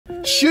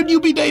Should you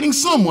be dating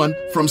someone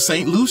from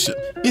St. Lucia?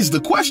 Is the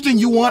question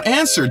you want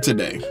answered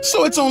today.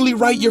 So it's only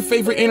right your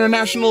favorite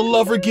international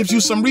lover gives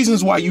you some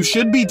reasons why you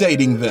should be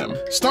dating them.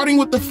 Starting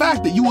with the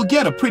fact that you will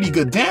get a pretty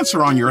good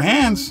dancer on your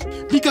hands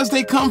because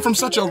they come from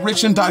such a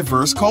rich and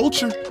diverse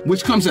culture,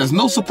 which comes as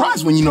no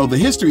surprise when you know the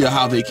history of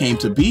how they came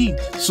to be.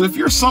 So if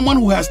you're someone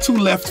who has 2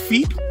 left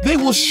feet, they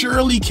will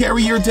surely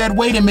carry your dead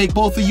weight and make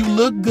both of you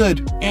look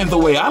good. And the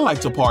way I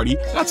like to party,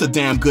 that's a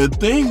damn good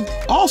thing.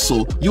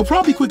 Also, you'll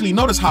probably quickly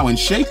notice how in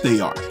shape they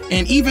are.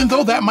 And even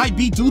though that might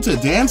be due to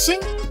dancing,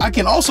 I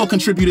can also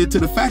contribute it to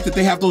the fact that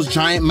they have those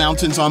giant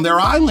mountains on their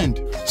island.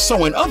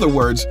 So in other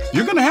words,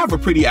 you're gonna have a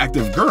pretty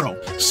active girl.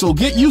 So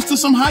get used to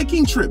some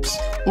hiking trips,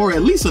 or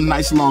at least a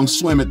nice long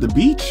swim at the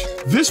beach.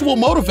 This will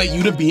motivate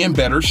you to be in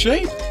better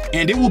shape.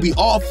 And it will be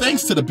all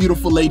thanks to the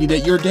beautiful lady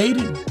that you're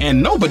dating.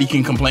 And nobody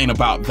can complain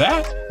about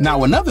that.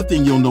 Now, another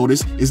thing you'll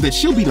notice is that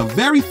she'll be the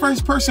very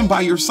first person by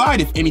your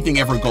side if anything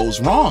ever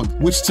goes wrong,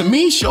 which to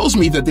me shows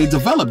me that they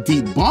develop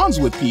deep bonds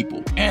with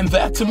people. And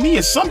that to me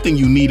is something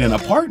you need in a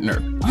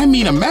partner. I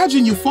mean,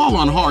 imagine you fall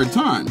on hard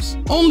times,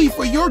 only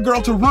for your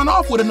girl to run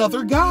off with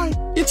another guy.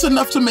 It's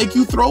enough to make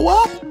you throw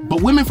up.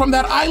 But women from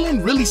that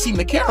island really seem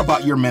to care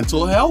about your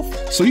mental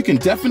health, so you can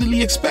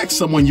definitely expect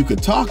someone you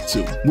could talk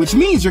to, which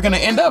means you're gonna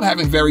end up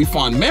having very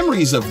fond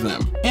memories of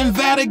them. And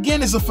that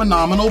again is a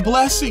phenomenal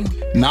blessing.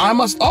 Now I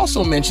must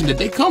also mention that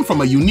they come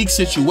from a unique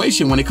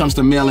situation when it comes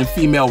to male and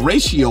female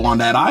ratio on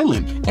that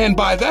island. And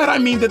by that I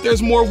mean that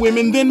there's more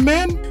women than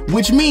men,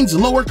 which means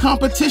lower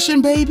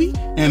competition, baby.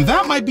 And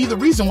that might be the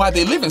reason why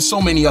they live in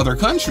so many other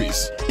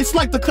countries. It's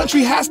like the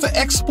country has to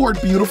export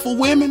beautiful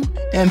women,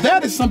 and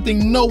that is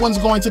something no one's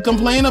going to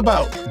complain about.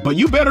 But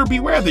you better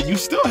beware that you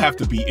still have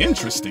to be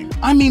interesting.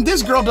 I mean,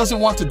 this girl doesn't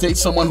want to date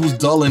someone who's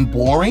dull and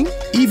boring,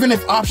 even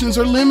if options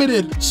are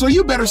limited. So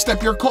you better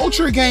step your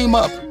culture game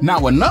up.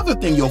 Now, another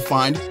thing you'll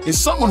find is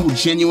someone who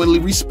genuinely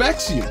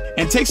respects you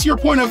and takes your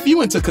point of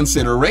view into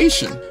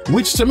consideration,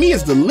 which to me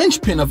is the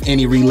linchpin of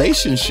any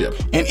relationship,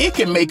 and it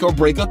can make or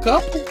break a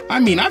couple. I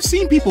mean, I've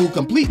seen people who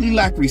completely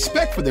lack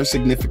respect for their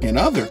significant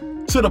other,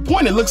 to the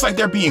point it looks like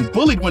they're being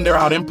bullied when they're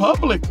out in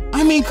public.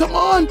 I mean, come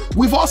on.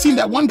 We've all seen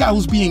that one guy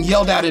who's being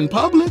yelled at in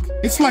public.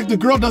 It's like the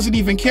girl doesn't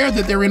even care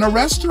that they're in a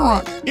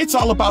restaurant. It's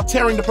all about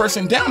tearing the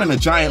person down and a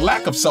giant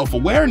lack of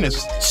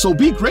self-awareness. So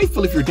be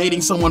grateful if you're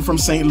dating someone from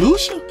St.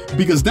 Lucia,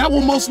 because that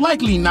will most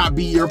likely not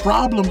be your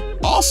problem.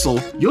 Also,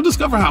 you'll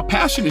discover how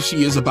passionate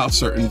she is about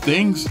certain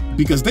things,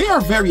 because they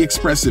are very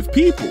expressive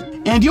people.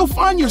 And you'll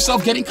find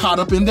yourself getting caught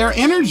up in their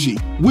energy,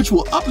 which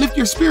will uplift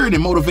your spirit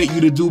and motivate you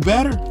to do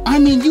better. I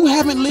mean, you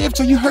haven't lived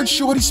till you heard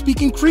Shorty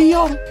speaking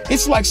Creole.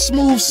 It's like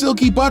smooth,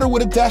 silky butter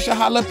with a dash of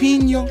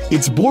jalapeno.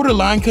 It's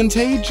borderline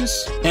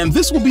contagious. And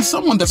this will be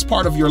someone that's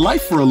part of your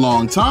life for a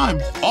long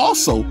time.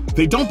 Also,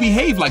 they don't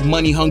behave like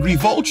money-hungry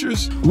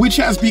vultures, which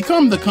has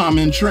become the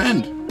common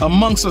trend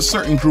amongst a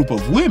certain group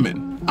of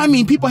women. I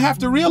mean, people have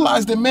to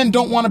realize that men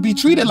don't want to be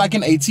treated like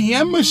an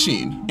ATM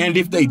machine. And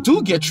if they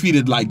do get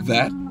treated like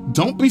that,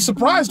 don't be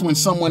surprised when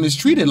someone is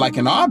treated like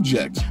an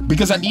object,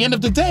 because at the end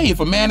of the day, if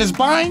a man is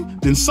buying,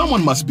 then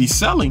someone must be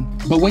selling.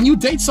 But when you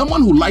date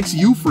someone who likes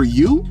you for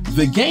you,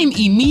 the game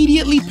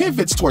immediately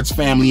pivots towards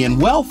family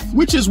and wealth,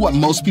 which is what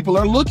most people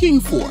are looking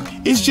for.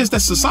 It's just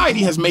that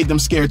society has made them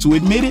scared to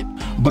admit it.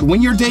 But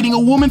when you're dating a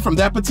woman from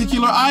that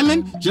particular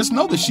island, just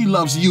know that she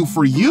loves you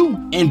for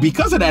you. And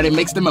because of that, it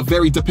makes them a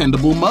very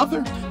dependable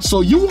mother. So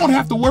you won't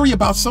have to worry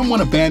about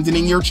someone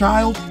abandoning your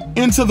child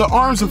into the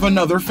arms of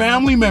another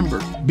family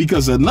member,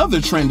 because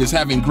another trend is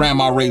having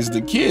grandma raise the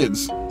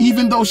kids,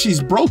 even though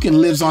she's broke and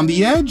lives on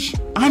the edge.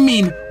 I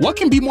mean, what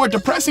can be more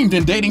depressing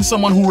than dating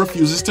someone who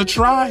refuses to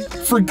try?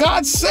 For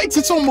God's sakes,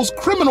 it's almost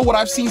criminal what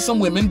I've seen some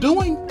women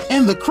doing.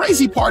 And the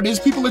crazy part is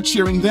people are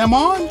cheering them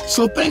on.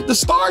 So thank the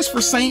stars for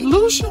Saint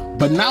Lucia.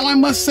 But now I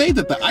must say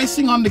that the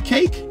icing on the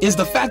cake is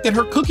the fact that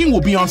her cooking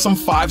will be on some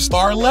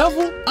 5-star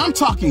level. I'm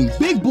talking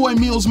big boy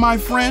meals, my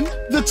friend.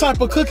 The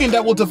type of cooking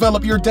that will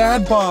develop your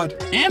dad bod.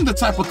 And the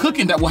type of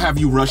cooking that will have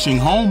you rushing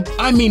home.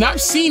 I mean,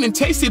 I've seen and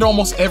tasted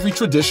almost every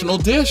traditional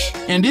dish.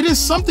 And it is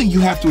something you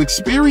have to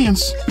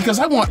experience, because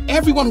I want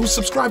everyone who's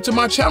subscribed to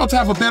my channel to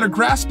have a better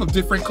grasp of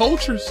different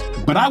cultures.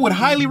 But I would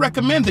highly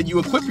recommend that you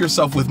equip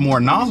yourself with more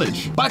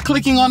knowledge by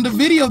clicking on the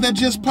video that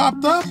just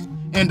popped up.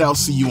 And I'll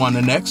see you on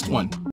the next one.